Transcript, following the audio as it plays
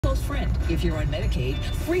friend. If you're on Medicaid,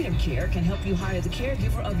 Freedom Care can help you hire the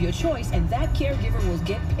caregiver of your choice, and that caregiver will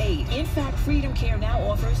get paid. In fact, Freedom Care now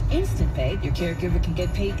offers instant pay. Your caregiver can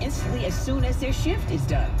get paid instantly as soon as their shift is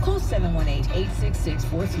done. Call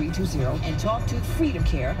 718-866-4320 and talk to Freedom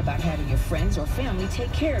Care about having your friends or family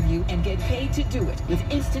take care of you and get paid to do it with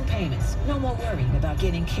instant payments. No more worrying about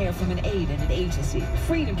getting care from an aide and an agency.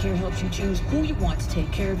 Freedom Care helps you choose who you want to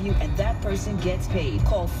take care of you, and that person gets paid.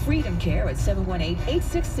 Call Freedom Care at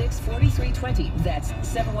 718-866-4320. That's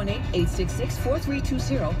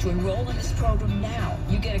 718-866-4320 to enroll in this program now.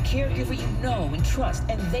 You get a caregiver you know and trust,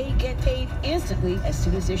 and they get paid instantly as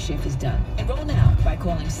soon as their shift is done. Enroll now by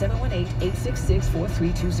calling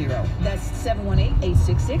 718-866-4320. That's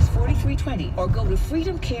 718-866-4320, or go to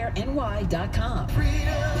freedomcareny.com.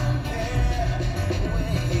 Freedom Care,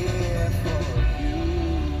 we're here for you.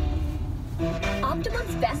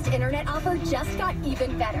 Optimum's best internet offer just got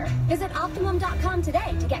even better. Visit Optimum.com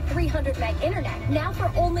today to get 300 meg internet, now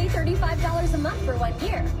for only $35 a month for 1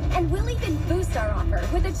 year. And we'll even boost our offer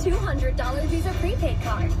with a $200 Visa prepaid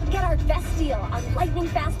card. Get our best deal on lightning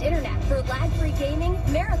fast internet for lag-free gaming,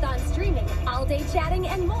 marathon streaming, all-day chatting,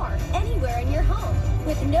 and more, anywhere in your home.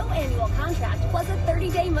 With no annual contract, plus a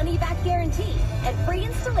 30-day money-back guarantee, and free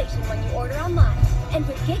installation when you order online. And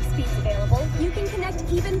with gig speeds available, you can connect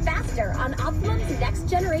even faster on Optimum's next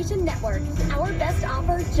generation network. Our best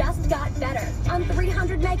offer just got better on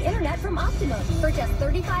 300 meg internet from Optimum for just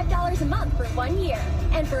 $35 a month for 1 year.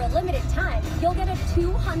 And for a limited time, you'll get a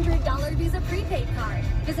 $200 Visa prepaid card.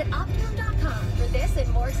 Visit Optimum.com for this and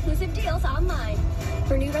more exclusive deals online.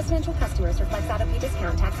 For new residential customers, reflects auto-pay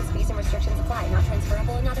discount. Taxes, fees, and restrictions apply. Not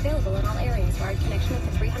transferable and not available in all areas. Wired connection up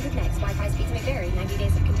to 300 megs. Wi-Fi speeds may vary. 90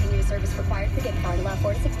 days of continuous service required for gift card. Allow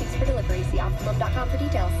 4 to 6 weeks for delivery. See Optimum.com for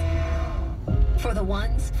details. For the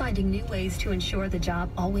ones finding new ways to ensure the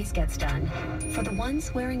job always gets done. For the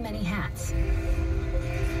ones wearing many hats.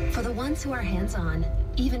 For the ones who are hands-on,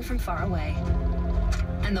 even from far away.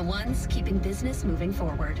 And the ones keeping business moving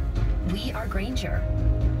forward. We are Grainger,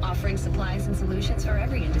 offering supplies and solutions for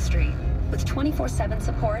every industry, with 24/7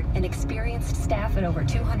 support and experienced staff at over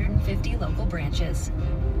 250 local branches.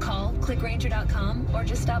 Call, click Grainger.com, or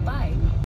just stop by.